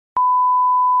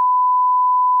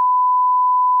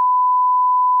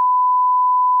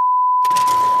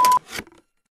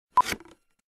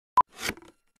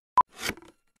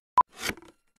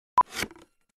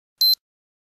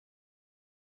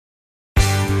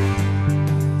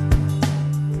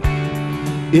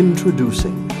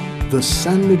Introducing the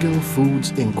San Miguel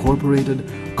Foods Incorporated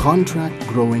Contract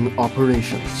Growing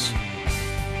Operations.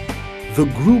 The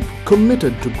group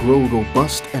committed to grow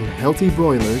robust and healthy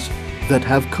broilers that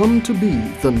have come to be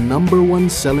the #1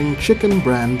 selling chicken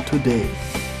brand today.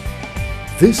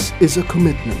 This is a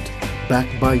commitment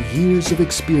backed by years of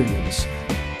experience,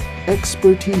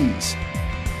 expertise,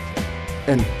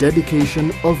 and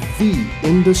dedication of the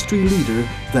industry leader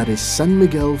that is San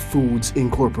Miguel Foods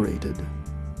Incorporated.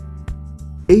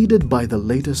 Aided by the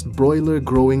latest broiler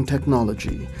growing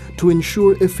technology to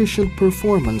ensure efficient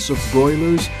performance of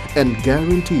broilers and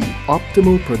guarantee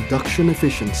optimal production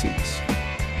efficiencies.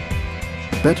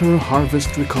 Better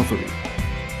harvest recovery,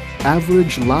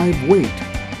 average live weight,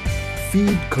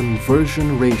 feed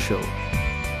conversion ratio,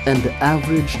 and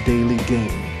average daily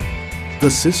gain.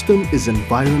 The system is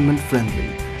environment friendly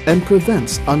and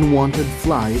prevents unwanted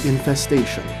fly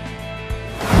infestation.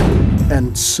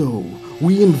 And so,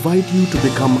 we invite you to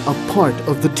become a part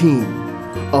of the team,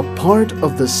 a part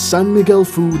of the San Miguel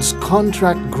Foods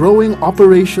contract growing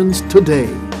operations today.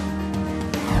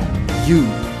 You,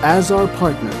 as our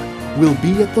partner, will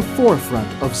be at the forefront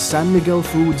of San Miguel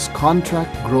Foods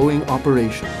contract growing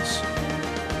operations.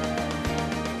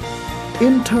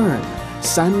 In turn,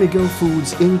 San Miguel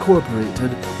Foods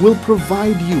Incorporated will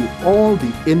provide you all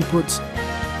the inputs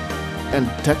and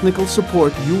technical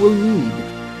support you will need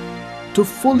to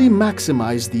fully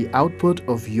maximize the output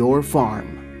of your farm.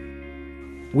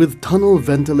 With tunnel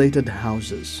ventilated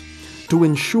houses to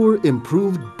ensure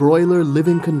improved broiler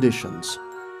living conditions,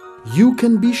 you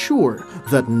can be sure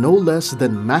that no less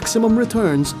than maximum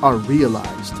returns are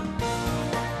realized.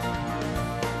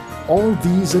 All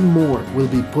these and more will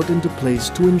be put into place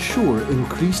to ensure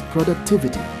increased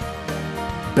productivity,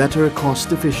 better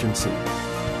cost efficiency,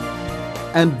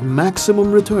 and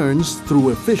maximum returns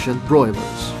through efficient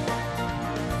broilers.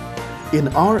 In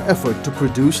our effort to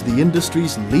produce the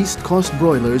industry's least cost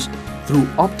broilers through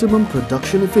optimum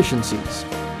production efficiencies,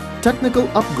 technical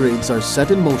upgrades are set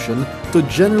in motion to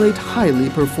generate highly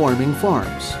performing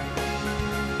farms.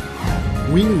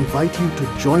 We invite you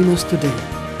to join us today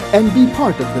and be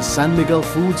part of the San Miguel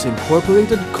Foods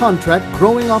Incorporated contract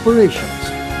growing operations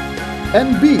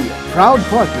and be a proud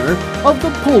partner of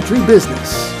the poultry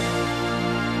business.